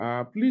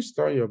Please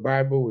turn your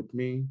Bible with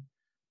me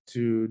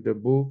to the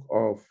book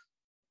of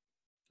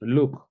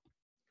Luke.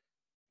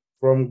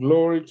 From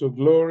glory to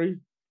glory,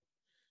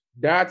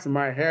 that's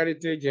my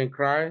heritage in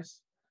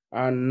Christ,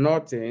 and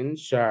nothing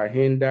shall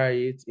hinder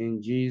it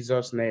in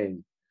Jesus'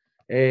 name.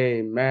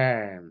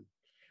 Amen.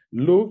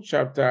 Luke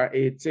chapter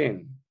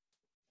 18.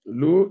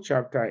 Luke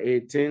chapter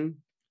 18.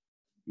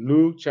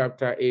 Luke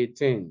chapter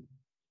 18.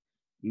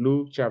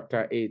 Luke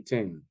chapter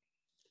 18.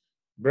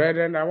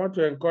 Brethren, I want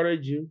to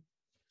encourage you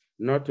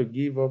not to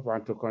give up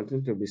and to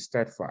continue to be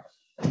steadfast.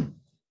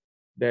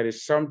 There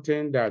is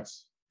something that,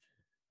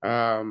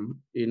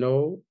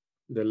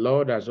 the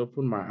Lord has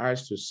opened my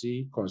eyes to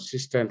see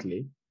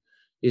consistently.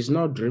 It's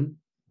not dream,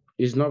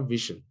 it's not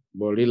vision,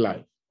 but real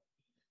life.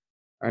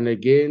 And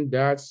again,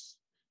 that's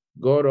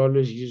God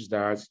always used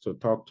that to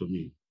talk to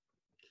me.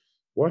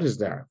 What is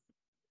that?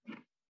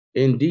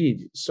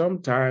 Indeed,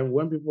 sometimes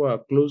when people are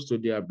close to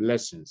their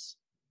blessings,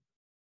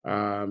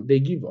 they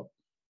give up.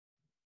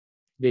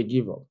 They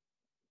give up.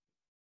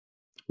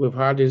 We've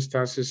had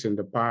instances in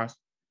the past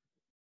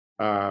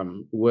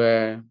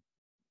where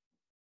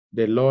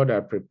the Lord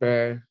had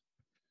prepared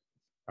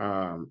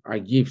a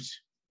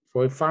gift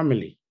for a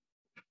family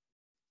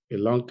a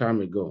long time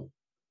ago,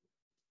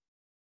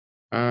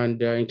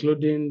 and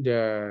including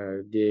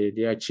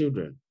their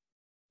children.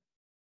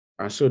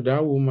 And so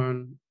that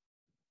woman,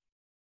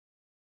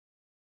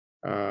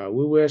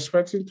 we were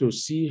expecting to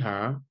see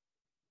her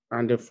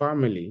and the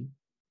family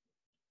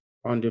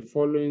on the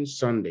following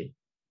Sunday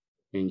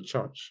in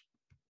church,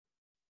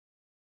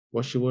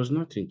 but she was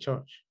not in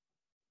church.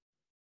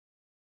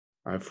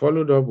 I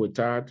followed up with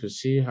her to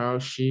see how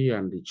she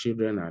and the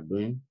children are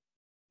doing.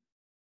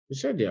 She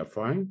said they are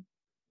fine.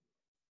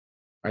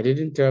 I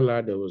didn't tell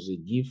her there was a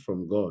gift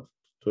from God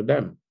to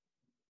them,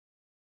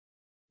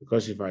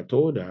 because if I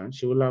told her,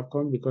 she would have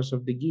come because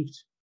of the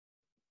gift.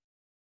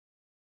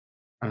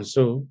 And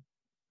so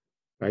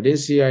I didn't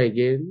see her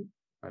again.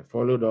 I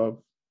followed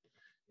up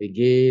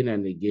again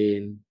and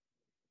again.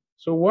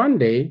 So one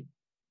day,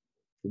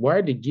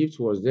 while the gift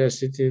was there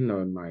sitting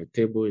on my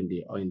table in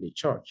the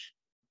church,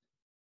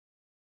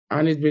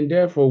 and it's been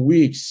there for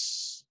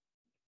weeks.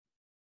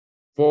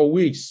 For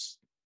weeks,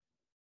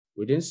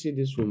 we didn't see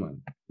this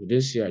woman. We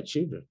didn't see her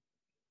children.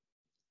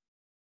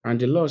 And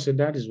the Lord said,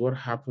 that is what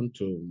happened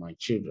to my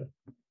children.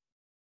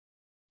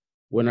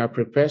 When I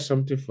prepare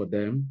something for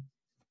them,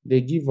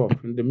 they give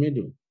up in the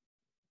middle.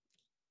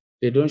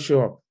 They don't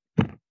show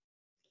up.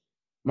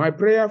 My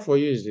prayer for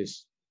you is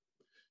this: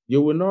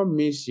 you will not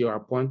miss your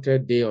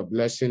appointed day of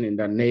blessing in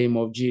the name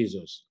of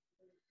Jesus.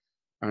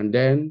 And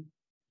then,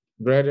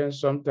 brethren,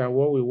 sometimes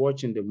what we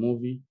watch in the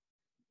movie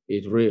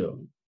is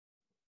real.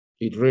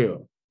 It's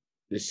real.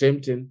 The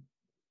same thing,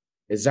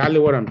 exactly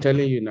what I'm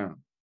telling you now,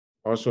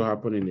 also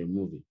happened in the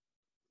movie.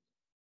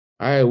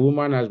 A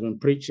woman has been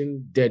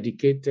preaching,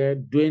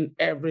 dedicated, doing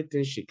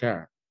everything she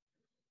can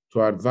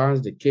to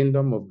advance the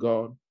kingdom of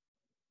God.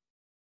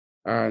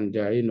 And,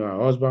 her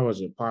husband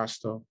was a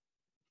pastor,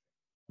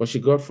 but she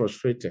got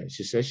frustrated.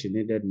 She said she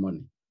needed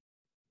money.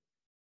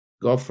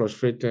 Got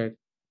frustrated,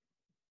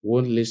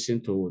 won't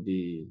listen to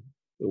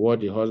what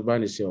the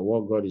husband is saying or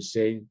what God is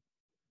saying.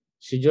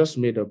 She just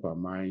made up her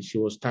mind. She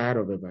was tired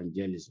of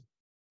evangelism,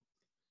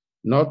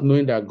 not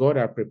knowing that God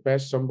had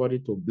prepared somebody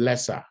to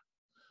bless her.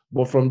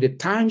 But from the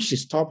time she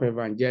stopped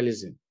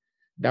evangelism,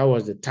 that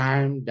was the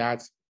time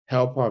that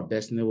helper of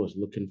destiny was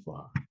looking for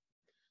her.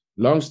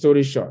 Long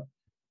story short,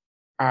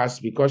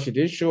 because she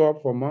didn't show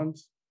up for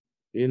months,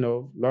 a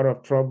lot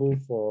of trouble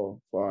for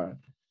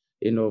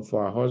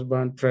her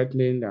husband,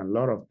 threatening and a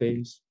lot of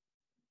things.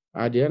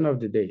 At the end of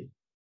the day,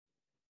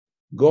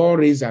 God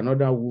raised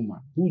another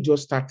woman who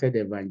just started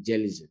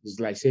evangelism. It's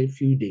like, say, a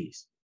few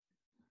days.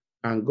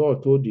 And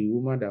God told the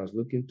woman that was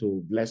looking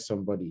to bless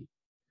somebody.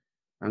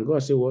 And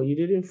God said, well, you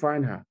didn't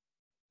find her.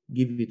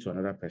 Give it to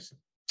another person.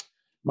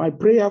 My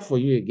prayer for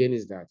you again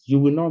is that you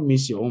will not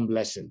miss your own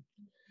blessing.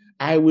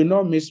 I will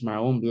not miss my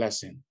own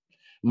blessing.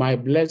 My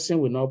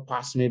blessing will not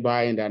pass me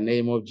by in the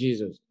name of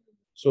Jesus.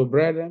 So,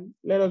 brethren,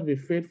 let us be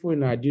faithful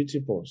in our duty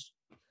post.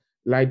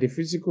 Like the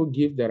physical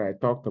gift that I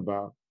talked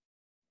about,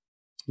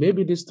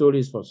 maybe this story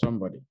is for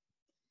somebody.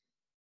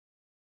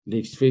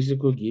 The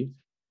physical gift,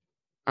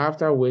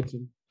 after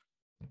waiting,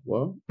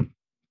 well,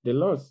 there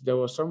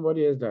was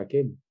somebody else that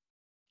came,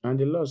 and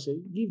the Lord said,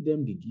 give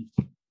them the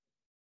gift.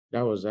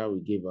 That was how we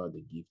gave out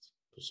the gift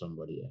to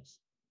somebody else.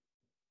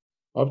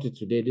 Up to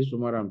today, this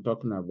woman I'm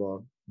talking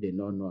about, they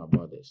don't know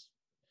about this.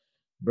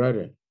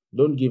 Brethren,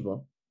 don't give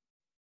up.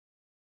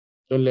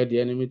 Don't let the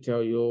enemy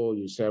tell you, oh,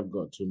 you serve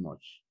God too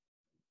much.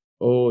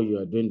 Oh, you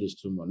are doing this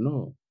too much.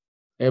 No.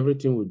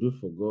 Everything we do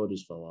for God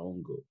is for our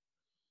own good,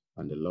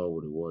 and the Lord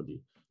will reward you.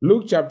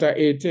 Luke chapter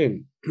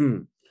 18,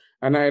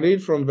 and I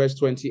read from verse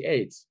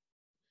 28.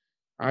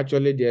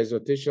 Actually, the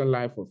exhortation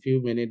line for a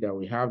few minutes that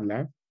we have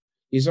left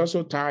is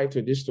also tied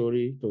to this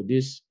story, to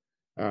this,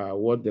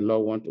 what the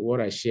Lord wants,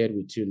 what I shared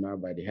with you now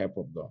by the help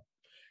of God.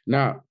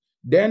 Now,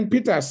 then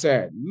Peter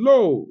said,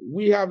 lo,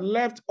 we have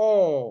left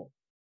all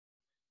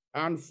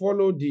and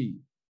followed thee.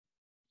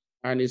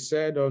 And he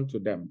said unto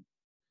them,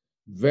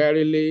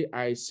 Verily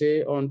I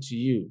say unto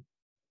you,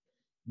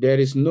 there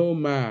is no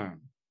man,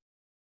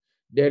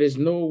 there is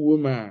no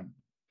woman,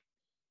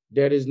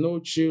 there is no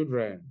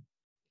children,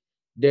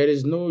 there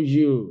is no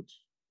youth,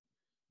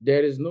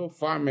 there is no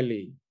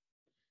family,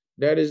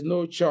 there is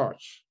no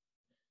church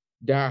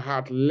that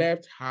hath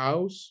left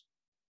house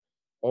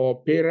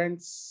or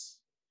parents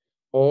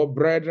or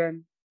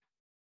brethren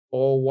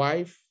or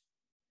wife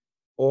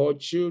or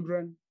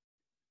children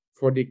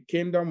for the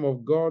kingdom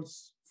of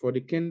God's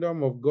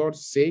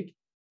sake,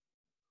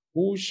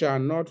 who shall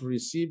not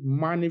receive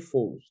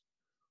manifold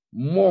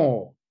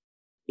more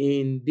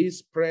in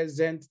this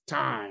present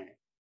time.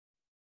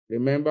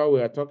 Remember,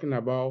 we are talking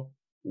about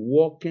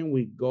walking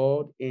with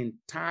God in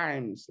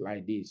times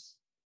like this.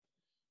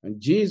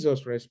 And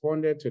Jesus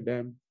responded to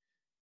them,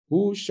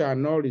 who shall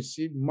not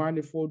receive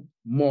manifold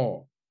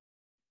more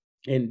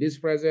in this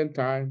present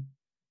time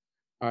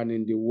and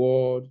in the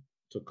world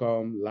to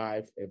come,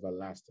 life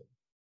everlasting.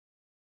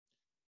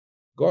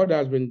 God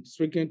has been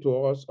speaking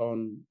to us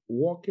on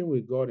walking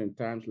with God in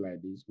times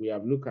like this. We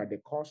have looked at the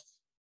cost.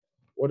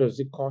 What does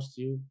it cost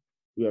you?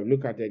 We have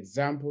looked at the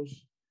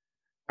examples.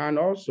 And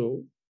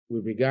also,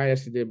 we began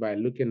yesterday by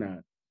looking at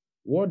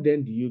what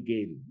then do you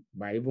gain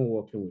by even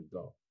walking with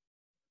God?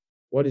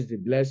 What is the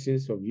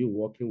blessings of you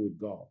walking with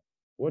God?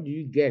 What do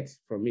you get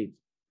from it?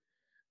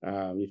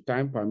 If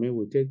time permit,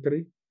 we'll take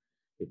 3.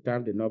 If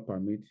time did not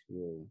permit,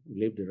 we'll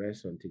leave the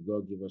rest until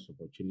God give us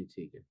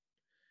opportunity again.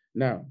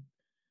 Now,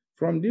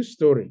 from this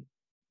story,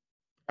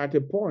 at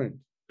a point,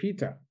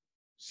 Peter,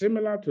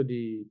 similar to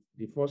the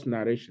first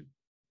narration,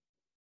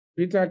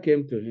 Peter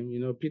came to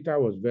him. Peter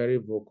was very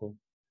vocal.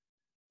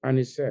 And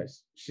he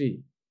says,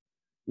 see,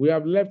 we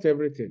have left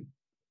everything.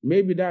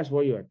 Maybe that's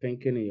what you are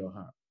thinking in your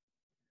heart.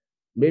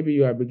 Maybe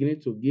you are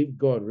beginning to give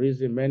God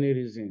many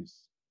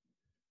reasons.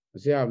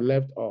 And say, I've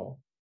left all.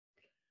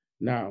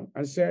 Now,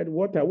 and said,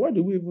 what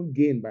do we even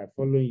gain by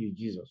following you,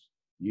 Jesus?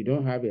 You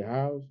don't have a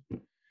house.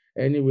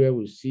 Anywhere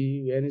we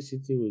see, any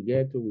city we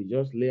get to, we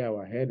just lay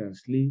our head and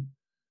sleep.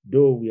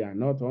 Though we are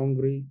not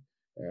hungry,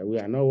 we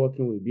are not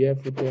walking with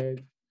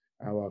barefooted,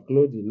 our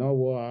clothes did not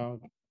wear out.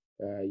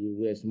 You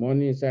waste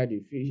money inside the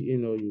fish,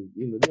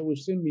 they will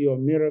send me your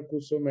miracle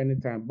so many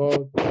times.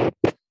 But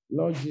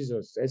Lord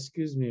Jesus,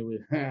 excuse me,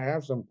 I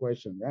have some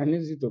questions. I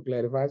need you to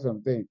clarify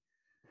something.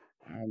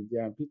 And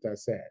Peter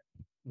said,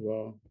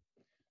 well,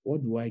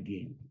 what do I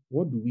gain?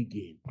 What do we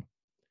gain?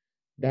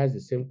 That's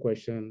the same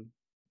question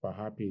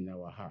perhaps in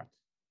our heart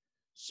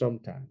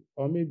sometime,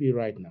 or maybe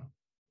right now.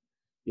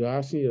 You're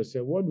asking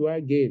yourself, what do I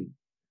gain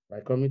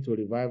by coming to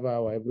revival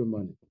hour every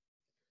morning?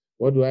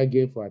 What do I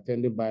gain for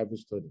attending Bible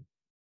study?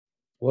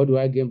 What do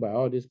I gain by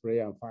all this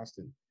prayer and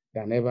fasting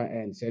that never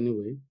ends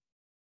anyway?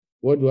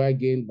 What do I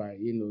gain by,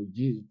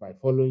 Jesus, by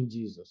following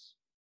Jesus?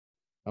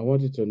 I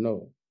want you to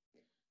know,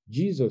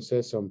 Jesus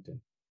said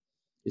something.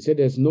 He said,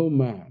 there's no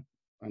man,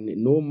 and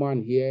no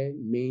man here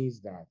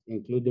means that,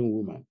 including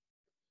woman.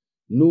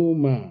 No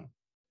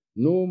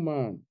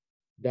man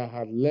that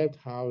had left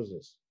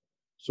houses.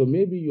 So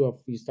maybe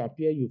it's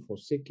appear you've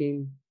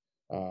forsaken,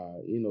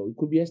 it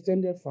could be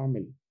extended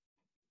family.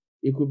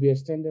 It could be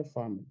extended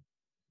family.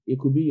 It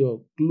could be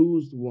your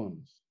closed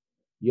ones,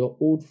 your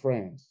old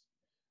friends.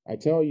 I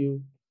tell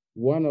you,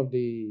 one of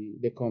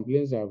the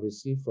complaints I've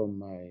received from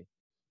my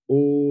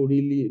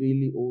really,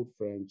 really old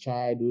friend,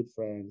 childhood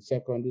friend,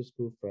 secondary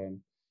school friend,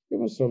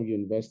 even some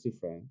university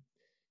friend,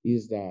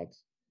 is that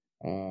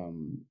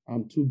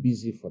I'm too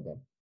busy for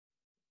them.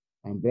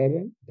 And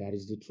brethren, that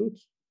is the truth.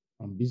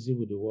 I'm busy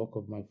with the work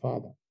of my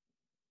Father.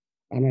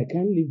 And I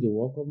can't leave the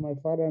work of my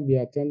Father and be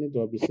attending to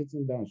or be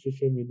sitting down on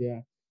social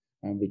media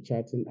and be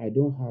chatting. I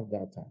don't have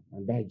that time.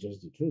 And that's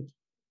just the truth.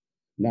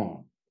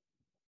 Now,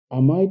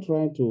 am I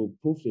trying to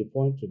prove a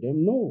point to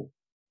them? No.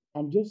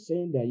 I'm just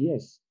saying that,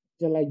 yes,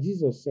 just like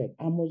Jesus said,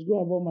 I must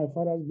go about my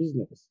Father's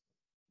business.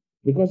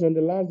 Because on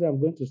the last day, I'm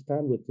going to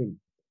stand with him.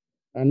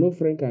 And no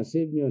friend can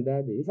save me on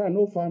that day. If I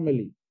know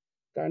family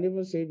can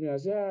even save me, I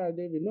say,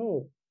 David,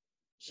 no.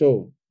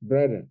 So,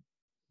 brethren,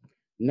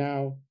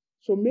 now,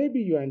 so maybe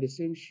you are in the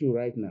same shoe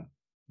right now.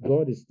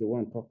 God is the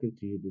one talking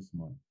to you this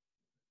morning.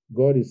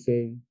 God is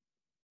saying,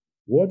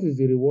 what is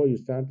the reward you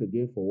stand to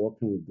gain for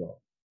walking with God?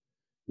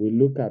 We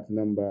look at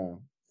number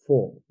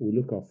 4. We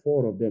look at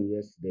 4 of them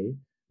yesterday.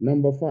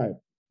 Number 5,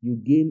 you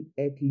gain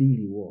earthly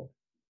reward.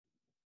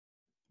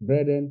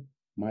 Brethren,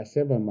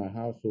 myself and my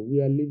household,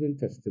 we are living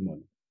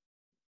testimony.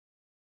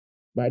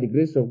 By the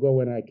grace of God,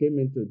 when I came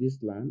into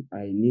this land,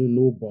 I knew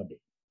nobody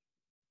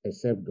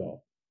except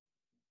God.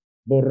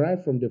 But right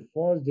from the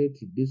first day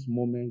to this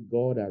moment,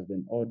 God has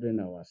been ordering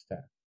our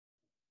steps.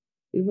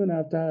 Even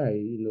after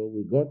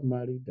we got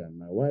married and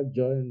my wife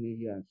joined me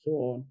here and so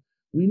on,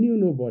 we knew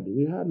nobody.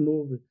 We had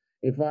no.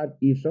 In fact,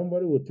 if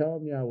somebody would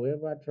tell me I will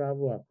ever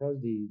travel across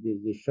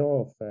the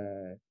shore of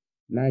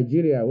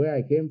Nigeria, where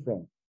I came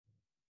from,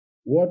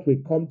 what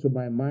will come to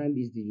my mind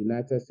is the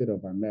United States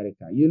of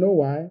America. You know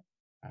why?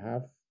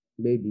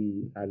 Let's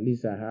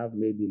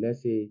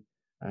say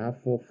I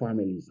have 4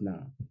 families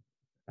now.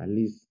 At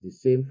least the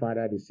same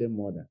father, the same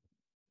mother.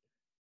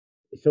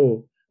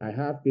 So I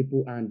have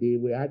people, and they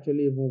were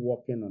actually even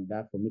working on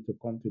that for me to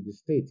come to the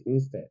States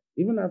instead,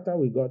 even after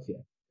we got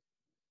here.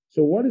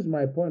 So, what is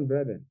my point,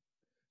 brethren?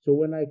 So,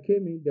 when I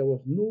came in, there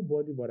was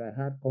nobody, but I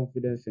had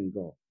confidence in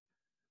God.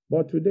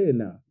 But today,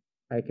 now,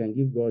 I can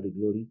give God the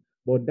glory,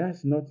 but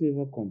that's not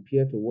even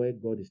compared to where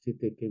God is still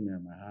taking me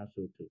and my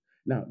household to.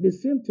 Now, the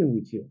same thing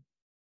with you.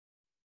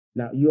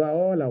 Now, you are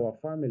all our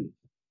family.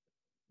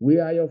 We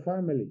are your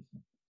family.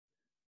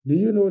 Do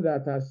you know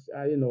that as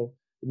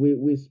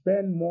we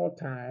spend more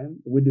time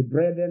with the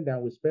brethren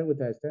than we spend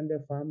with our extended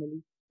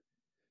family?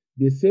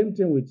 The same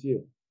thing with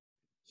you.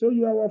 So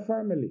you are our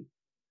family.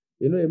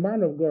 A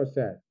man of God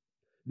said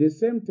the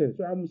same thing.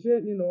 So I'm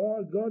saying,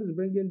 all God is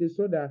bringing this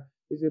so that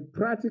it's a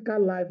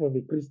practical life of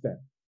a Christian.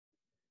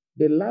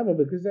 The life of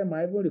a Christian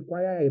might even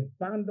require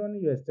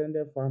abandoning your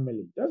extended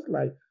family, just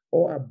like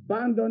or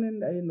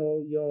abandoning,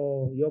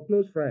 your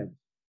close friends.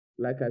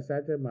 Like I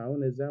cited my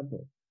own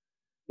example.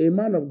 A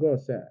man of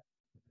God said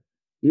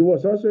he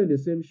was also in the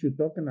same shoe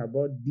talking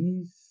about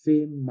this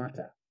same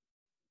matter,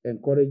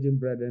 encouraging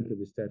brethren to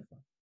be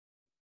steadfast.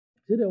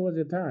 See, there was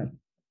a time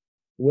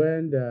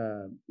when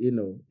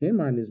him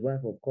and his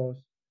wife, of course,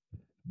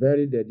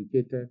 very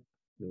dedicated.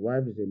 The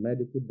wife is a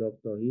medical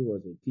doctor. He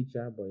was a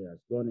teacher, but he has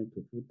gone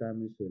into full-time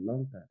ministry a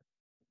long time.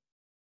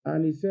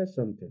 And he said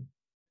something.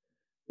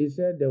 He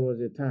said there was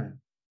a time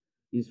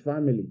his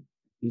family,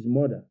 his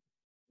mother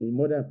in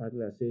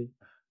particular, say,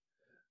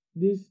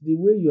 this the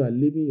way you are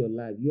living your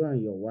life, you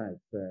and your wife,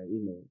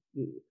 the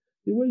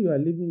way you are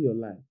living your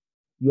life,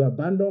 you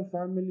abandon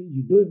family,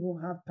 you don't even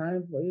have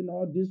time for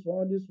all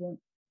this one.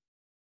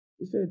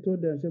 He said, he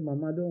told them, say,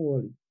 Mama, don't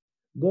worry.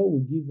 God will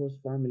give us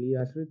family. He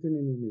has written it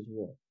in his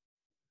word.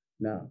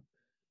 Now,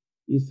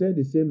 he said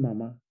the same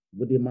mama,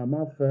 but the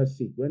mama fell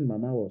sick when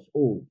mama was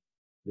old.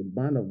 The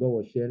man of God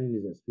was sharing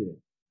his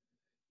experience.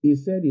 He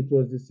said it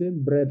was the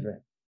same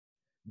brethren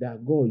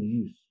that God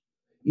used.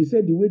 He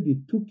said the way they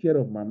took care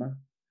of mama,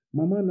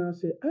 mama now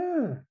said,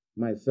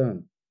 my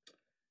son,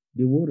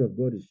 the word of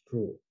God is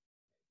true.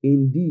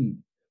 Indeed,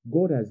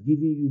 God has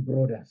given you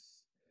brothers.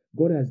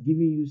 God has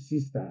given you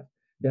sisters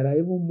that are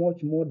even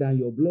much more than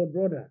your blood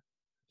brother.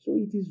 So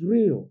it is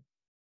real.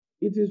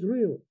 It is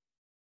real.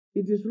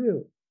 It is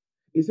real.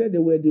 He said they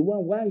were the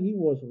one while he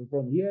was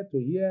from here to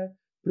here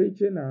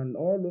preaching and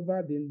all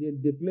over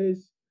the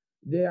place,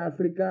 the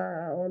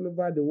Africa, all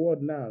over the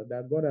world now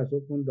that God has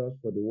opened doors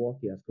for the work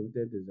he has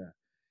committed to that.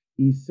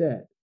 He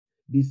said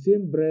the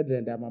same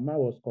brethren that Mama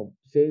was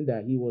saying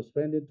that he was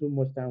spending too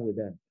much time with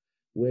them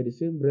were the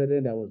same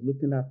brethren that was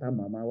looking after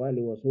Mama while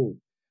he was old.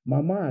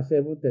 Mama has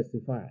even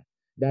testified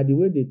that the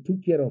way they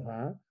took care of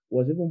her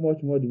was even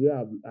much more the way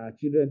our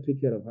children took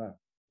care of her.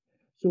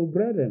 So,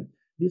 brethren,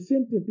 the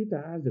same thing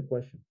Peter asked the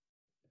question.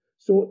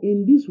 So,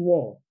 in this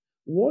world,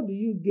 what do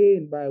you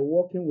gain by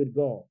walking with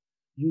God?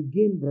 You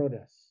gain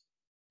brothers,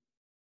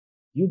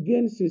 you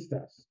gain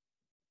sisters.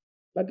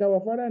 Like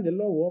our father and the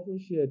Lord will often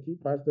share too,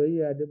 Pastor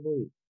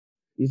Adeboye.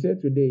 He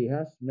said today he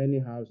has many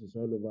houses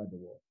all over the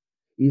world.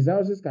 His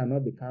houses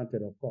cannot be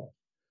counted, of course.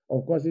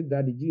 Of course, if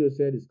Daddy Gio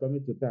said he's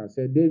coming to town,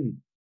 said, David,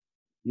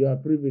 you are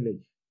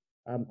privileged.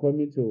 I'm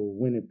coming to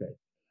Winnipeg.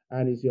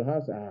 And it's your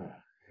house.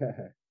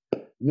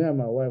 Me and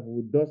my wife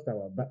will dust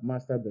our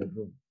master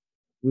bedroom.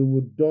 We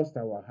will dust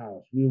our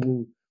house. We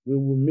will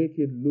make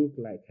it look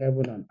like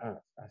heaven and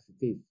earth as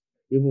it is,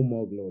 even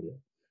more glorious.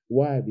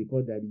 Why?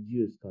 Because Daddy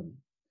Gio is coming.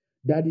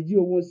 Daddy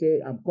Gio won't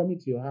say, I'm coming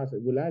to your house.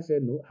 Will I say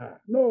no?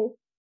 No.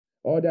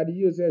 Or Daddy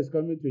Gio says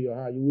coming to your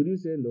house. Will you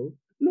say no?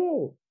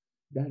 No.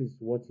 That is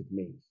what it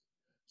means.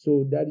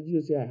 So Daddy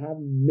Gio say, I have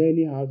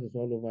many houses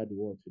all over the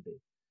world today.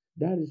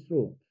 That is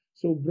true.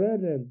 So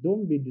brethren,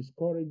 don't be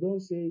discouraged. Don't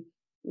say,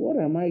 what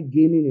am I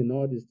gaining in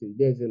all these things?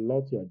 There's a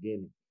lot you are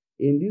gaining.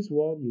 In this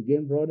world, you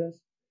gain brothers,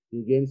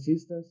 you gain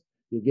sisters,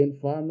 you gain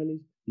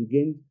families, you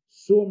gain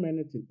so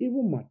many things,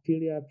 even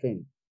material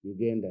things, you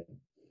gain them.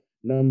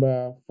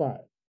 Number 5,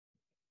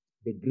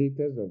 the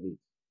greatest of it,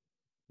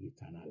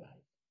 eternal life,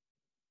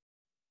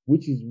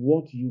 which is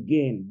what you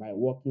gain by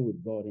walking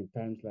with God in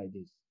times like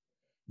this.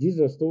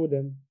 Jesus told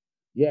them,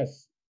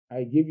 yes,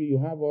 I give you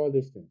have all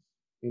these things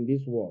in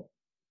this world.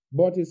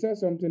 But he said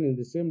something in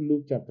the same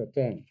Luke chapter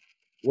 10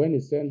 when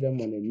he sent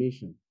them on a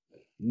mission.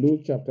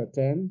 Luke chapter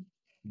 10,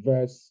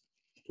 verse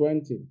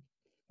 20.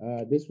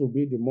 This will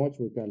be the much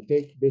we can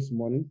take this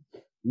morning.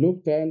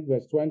 Luke 10,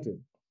 verse 20.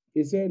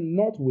 He said,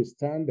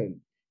 notwithstanding,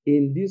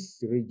 in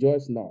this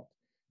rejoice not,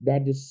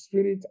 that the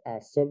spirits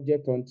are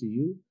subject unto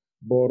you,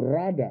 but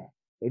rather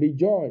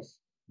rejoice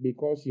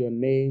because your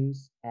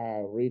names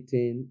are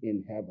written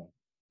in heaven.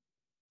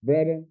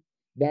 Brethren,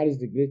 that is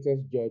the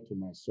greatest joy to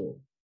my soul.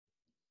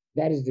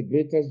 That is the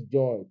greatest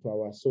joy to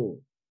our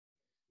soul,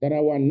 that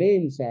our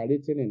names are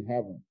written in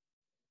heaven.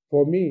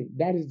 For me,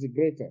 that is the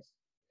greatest.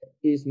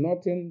 It's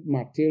nothing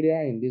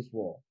material in this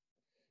world.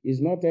 It's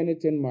not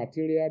anything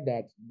material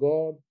that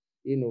God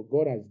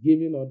has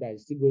given or that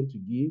is still going to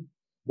give,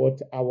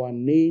 but our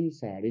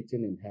names are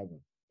written in heaven.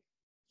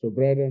 So,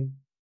 brethren,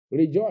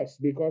 rejoice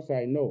because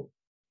I know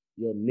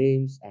your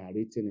names are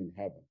written in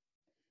heaven.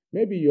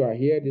 Maybe you are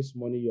here this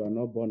morning, you are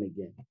not born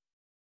again.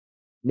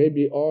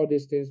 Maybe all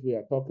these things we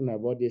are talking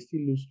about, they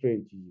still look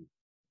strange to you.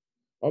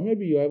 Or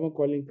maybe you're even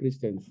calling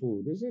Christians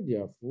fool. They say they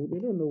are fool. They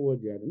don't know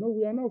what they are. No,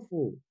 we are not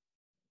fool.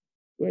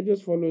 We're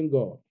just following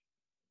God.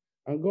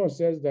 And God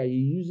says that He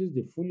uses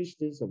the foolish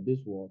things of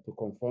this world to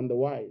confound the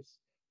wise.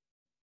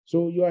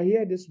 So you are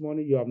here this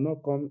morning, you have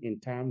not come in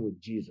time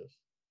with Jesus.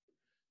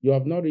 You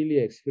have not really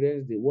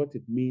experienced what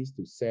it means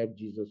to serve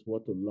Jesus,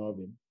 what to love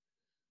Him.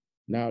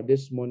 Now,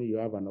 this morning, you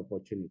have an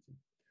opportunity.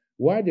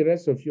 While the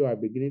rest of you are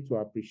beginning to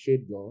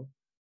appreciate God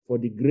for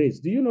the grace,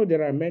 do you know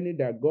there are many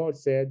that God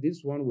said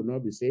this one will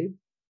not be saved?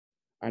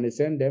 And He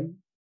sent them,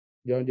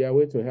 they're on their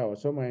way to hell.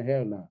 Some are in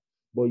hell now.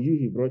 But you,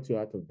 He brought you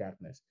out of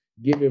darkness.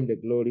 Give Him the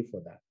glory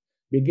for that.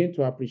 Begin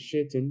to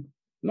appreciate Him,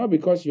 not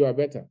because you are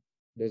better.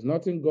 There's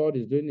nothing God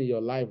is doing in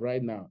your life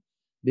right now.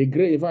 The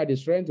great, in fact, the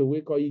strength to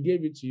wake up, He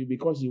gave it to you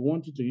because He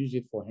wanted you to use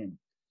it for Him.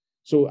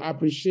 So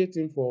appreciate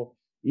Him for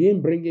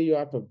Him bringing you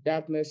out of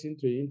darkness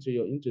into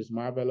His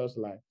marvelous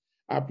life.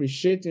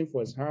 Appreciate Him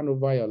for His hand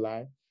over your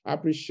life.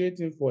 Appreciate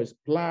Him for His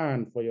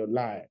plan for your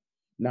life.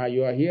 Now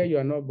you are here, you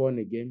are not born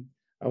again.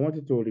 I want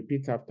you to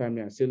repeat after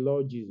me and say,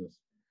 Lord Jesus,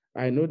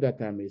 I know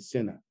that I'm a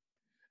sinner,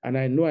 and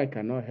I know I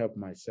cannot help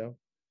myself.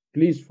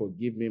 Please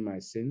forgive me my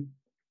sin.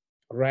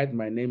 Write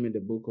my name in the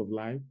book of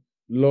life.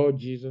 Lord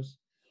Jesus,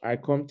 I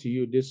come to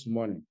you this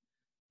morning.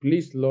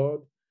 Please,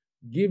 Lord,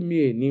 give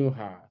me a new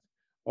heart.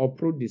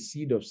 Uproot the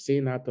seed of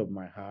sin out of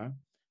my heart.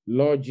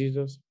 Lord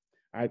Jesus,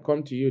 I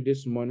come to you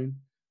this morning.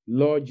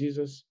 Lord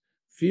Jesus,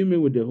 fill me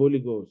with the Holy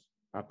Ghost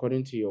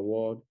according to your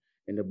word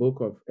in the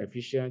book of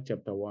Ephesians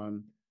chapter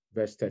 1,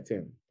 verse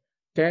 13.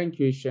 Thank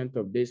you, Ancient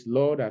of Days.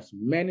 Lord, as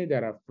many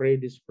that have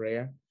prayed this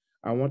prayer,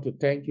 I want to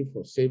thank you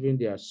for saving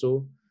their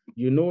soul.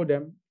 You know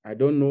them. I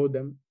don't know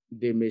them.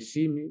 They may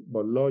see me,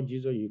 but Lord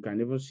Jesus, you can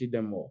even see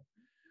them all.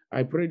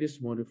 I pray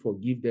this morning,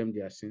 forgive them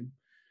their sin.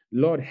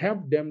 Lord,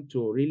 help them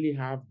to really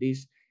have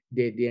this,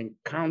 the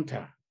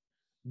encounter.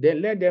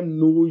 Then let them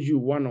know you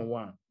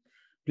one-on-one.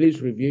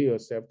 Please reveal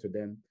yourself to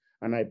them.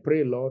 And I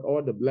pray, Lord,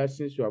 all the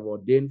blessings you have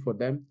ordained for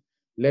them,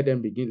 let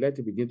it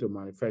begin to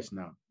manifest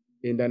now.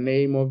 In the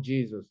name of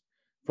Jesus.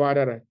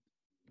 Father,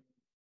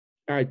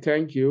 I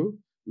thank you.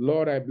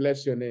 Lord, I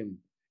bless your name.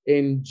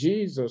 In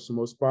Jesus'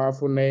 most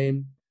powerful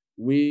name,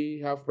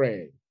 we have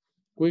prayed.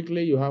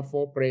 Quickly, you have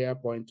 4 prayer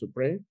points to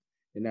pray.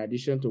 In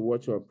addition to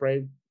what you have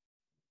prayed,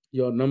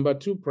 your number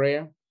 2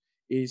 prayer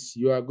is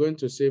you are going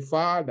to say,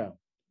 Father,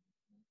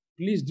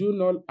 please do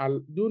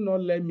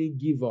not let me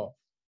give up.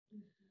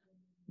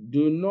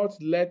 Do not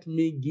let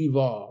me give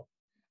up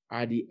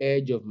at the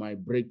edge of my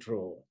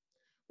breakthrough.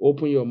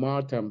 Open your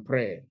mouth and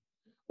pray.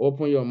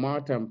 Open your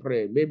mouth and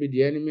pray. Maybe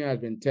the enemy has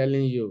been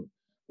telling you,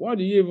 what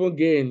do you even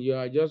gain? You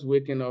are just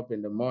waking up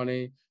in the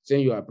morning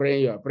saying you are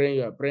praying, you are praying,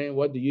 you are praying.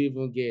 What do you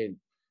even gain?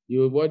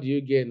 What do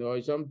you gain?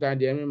 Or sometimes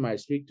the enemy might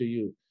speak to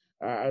you.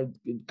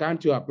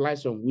 Can't you apply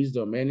some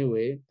wisdom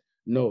anyway?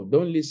 No,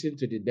 don't listen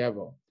to the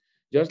devil.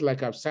 Just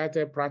like I've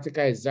cited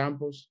practical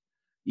examples,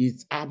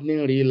 it's happening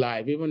in real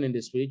life, even in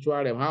the spiritual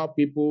realm, how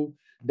people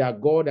that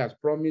God has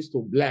promised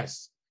to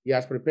bless, He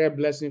has prepared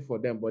blessing for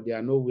them, but they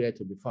are nowhere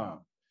to be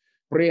found.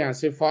 Pray and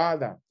say,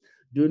 Father,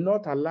 do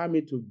not allow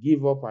me to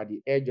give up at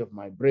the edge of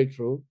my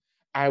breakthrough.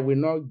 I will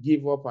not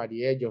give up at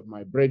the edge of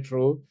my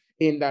breakthrough.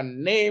 In the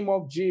name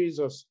of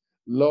Jesus,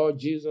 Lord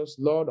Jesus,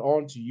 Lord,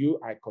 unto you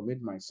I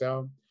commit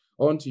myself.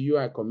 Unto you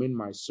I commit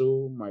my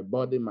soul, my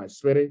body, my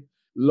spirit.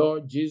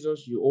 Lord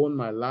Jesus, you own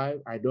my life.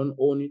 I don't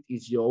own it.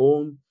 It's your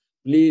own.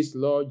 Please,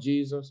 Lord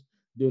Jesus,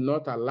 do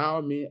not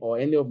allow me or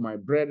any of my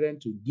brethren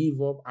to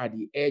give up at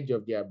the edge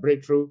of their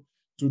breakthrough.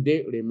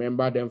 Today,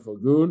 remember them for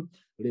good.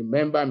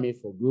 Remember me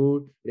for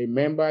good.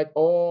 Remember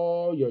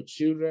all your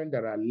children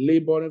that are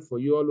laboring for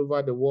you all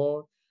over the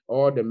world,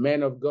 all the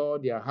men of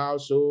God, their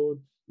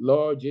household,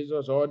 Lord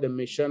Jesus, all the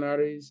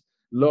missionaries,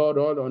 Lord,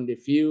 all on the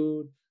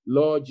field.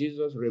 Lord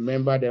Jesus,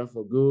 remember them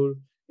for good.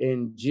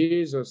 In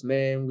Jesus'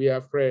 name we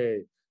have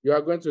prayed. You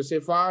are going to say,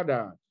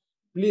 Father,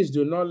 please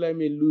do not let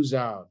me lose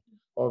out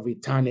of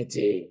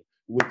eternity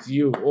with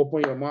you.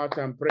 Open your mouth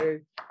and pray.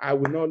 I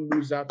will not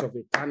lose out of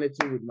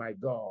eternity with my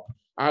God.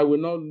 I will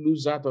not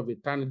lose out of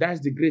eternity.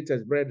 That's the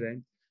greatest,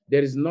 brethren.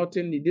 There is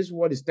nothing, this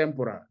world is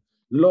temporal.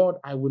 Lord,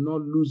 I will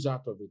not lose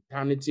out of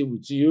eternity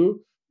with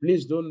you.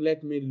 Please don't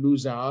let me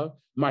lose out.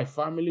 My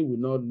family will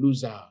not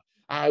lose out.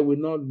 I will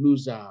not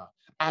lose out.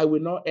 I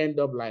will not end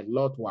up like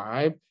Lot's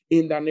wife.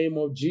 In the name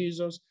of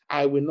Jesus,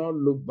 I will not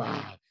look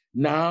back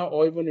now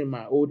or even in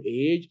my old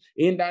age.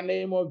 In the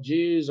name of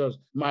Jesus,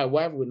 my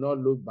wife will not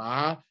look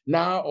back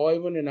now or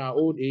even in our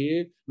old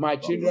age. My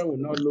children will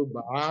not look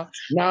back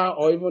now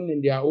or even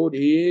in their old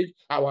age.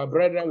 Our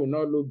brethren will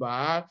not look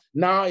back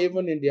now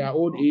even in their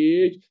old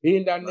age.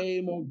 In the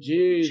name of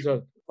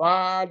Jesus,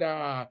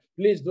 Father,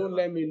 please don't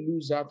let me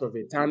lose out of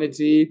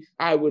eternity.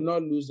 I will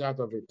not lose out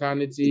of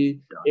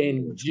eternity.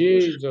 In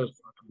Jesus'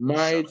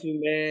 mighty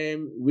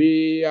name,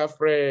 we are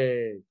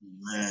prayed.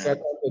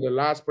 Second to the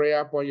last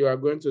prayer point, you are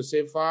going to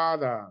say,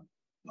 Father.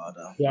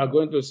 You are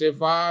going to say,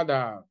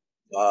 Father,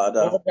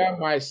 order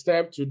my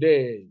step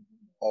today.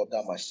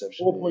 order my steps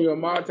today. Open your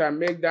mouth and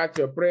make that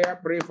your prayer.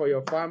 Pray for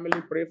your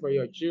family. Pray for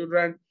your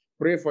children.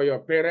 Pray for your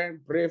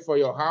parents. Pray for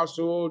your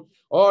household.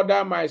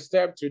 Order my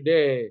step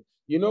today.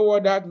 You know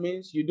what that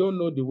means? You don't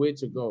know the way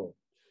to go.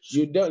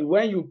 You don't.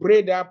 When you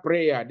pray that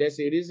prayer, there's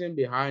a reason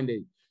behind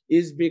it.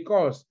 It's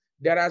because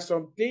there are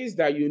some things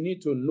that you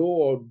need to know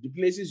or the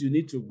places you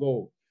need to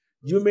go.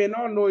 You may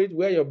not know it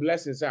where your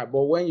blessings are,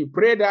 but when you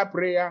pray that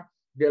prayer,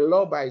 the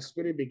Lord by His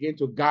Spirit begin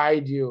to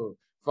guide you.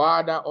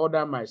 Father,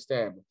 order my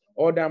step.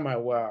 Order my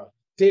will.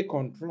 Take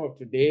control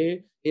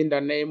today in the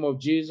name of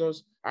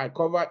Jesus. I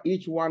cover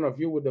each one of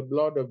you with the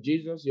blood of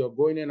Jesus. You're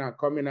going in and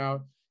coming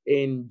out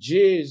in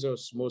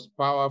Jesus' most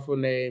powerful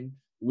name.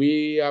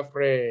 We are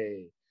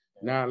praying.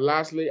 Now,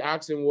 lastly,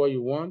 ask Him what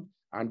you want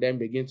and then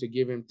begin to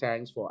give Him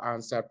thanks for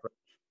answered prayer.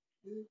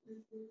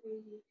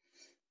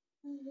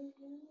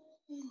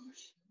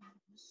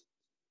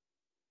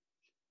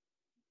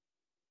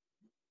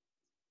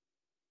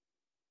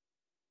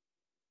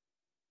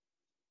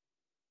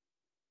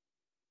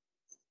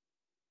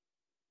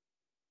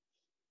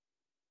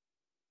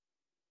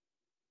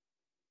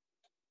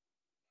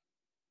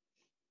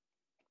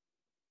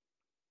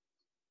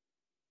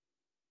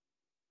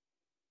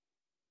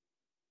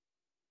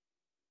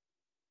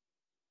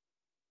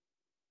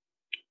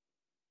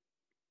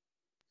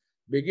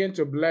 Begin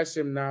to bless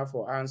Him now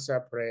for answer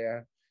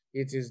prayer.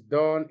 It is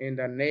done in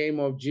the name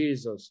of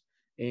Jesus.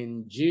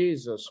 In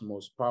Jesus'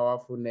 most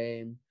powerful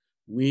name,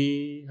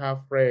 we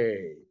have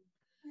prayed.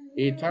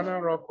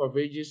 Eternal Rock of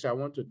Ages, I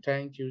want to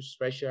thank you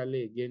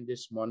specially again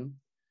this morning.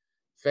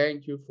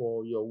 Thank you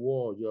for your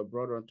word you have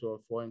brought unto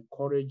us, for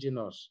encouraging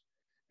us,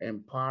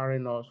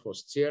 empowering us, for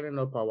stirring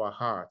up our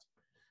heart.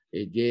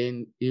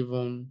 Again,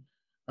 even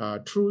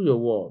through your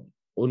word,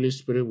 Holy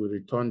Spirit will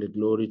return the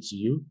glory to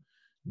you.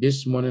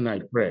 This morning I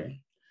pray,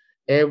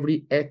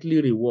 every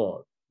earthly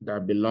reward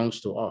that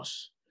belongs to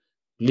us,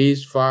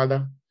 please,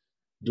 Father,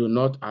 do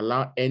not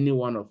allow any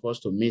one of us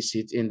to miss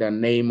it in the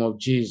name of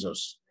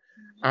Jesus.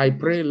 I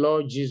pray,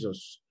 Lord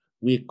Jesus,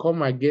 we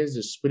come against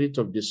the spirit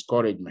of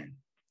discouragement.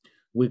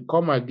 We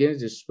come against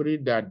the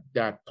spirit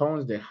that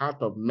turns the heart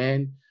of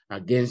men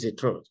against the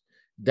truth.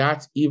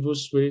 That evil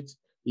spirit,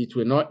 it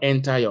will not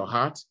enter your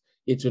heart.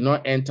 It will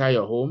not enter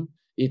your home.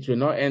 It will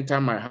not enter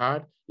my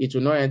heart. It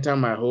will not enter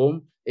my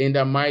home. In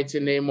the mighty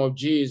name of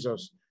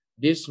Jesus.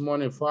 This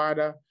morning,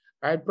 Father,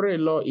 I pray,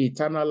 Lord,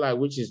 eternal life,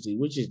 which is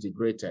the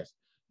greatest.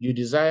 You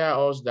desire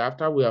us that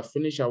after we have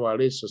finished our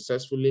race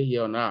successfully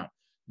here on earth,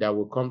 that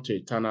will come to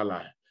eternal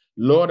life.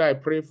 Lord, I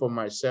pray for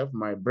myself,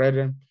 my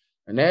brethren,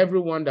 and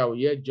everyone that will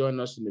here join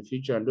us in the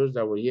future, and those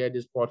that will hear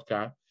this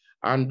podcast,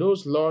 and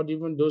those, Lord,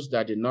 even those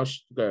that did not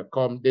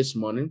come this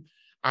morning,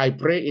 I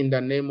pray in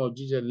the name of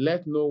Jesus,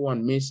 let no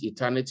one miss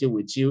eternity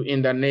with you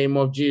in the name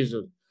of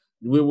Jesus.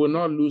 We will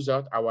not lose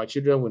out. Our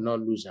children will not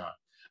lose out.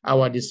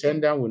 Our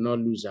descendants will not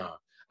lose out.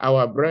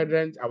 Our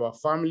brethren, our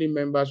family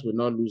members will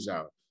not lose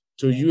out.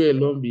 To you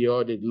alone be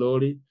all the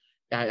glory.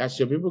 As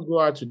your people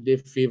go out today,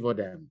 favor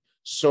them.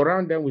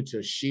 Surround them with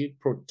your shield,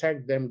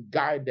 protect them,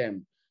 guide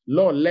them.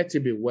 Lord, let it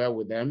be well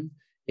with them.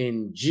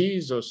 In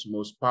Jesus'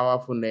 most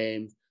powerful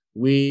name,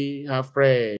 we have prayed.